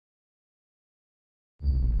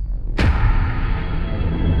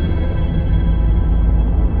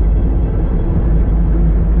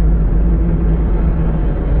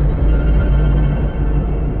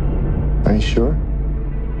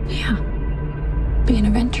be an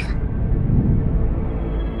adventure.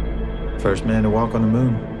 First man to walk on the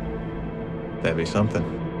moon. That'd be something.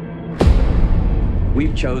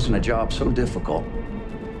 We've chosen a job so difficult,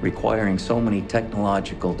 requiring so many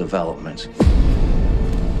technological developments.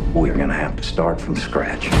 We're gonna have to start from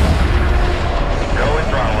scratch. Go with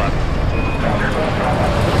drama.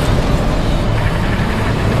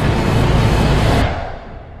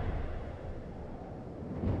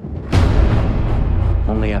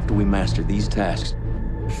 Only after we master these tasks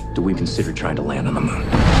do we consider trying to land on the moon.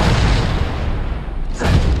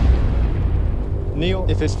 Neil,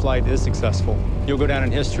 if this flight is successful, you'll go down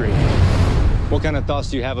in history. What kind of thoughts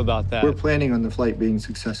do you have about that? We're planning on the flight being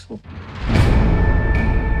successful.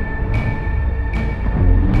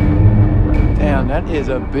 Damn, that is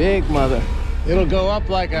a big mother. It'll go up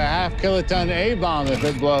like a half-kiloton A-bomb if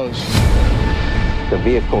it blows. The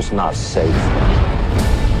vehicle's not safe.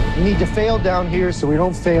 We need to fail down here so we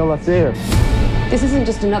don't fail up there. This isn't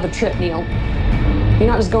just another trip, Neil. You're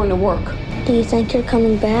not just going to work. Do you think you're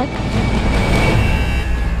coming back?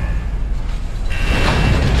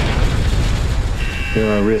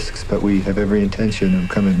 There are risks, but we have every intention of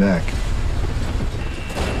coming back.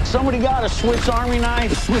 Somebody got a Swiss Army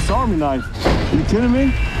knife? A Swiss Army knife? Are you kidding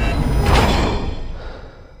me?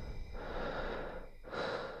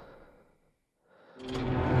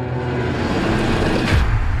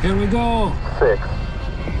 Here we go. 6,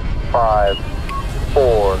 5,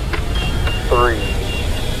 4, 3,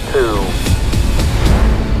 2.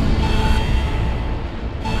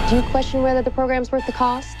 Do you question whether the program's worth the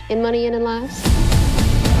cost in money and in lives?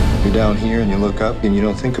 You're down here and you look up and you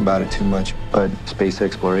don't think about it too much, but space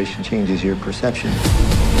exploration changes your perception.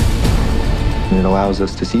 And it allows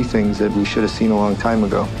us to see things that we should have seen a long time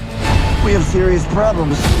ago. We have serious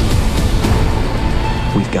problems.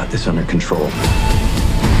 We've got this under control.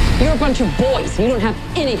 You're a bunch of boys. You don't have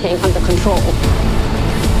anything under control.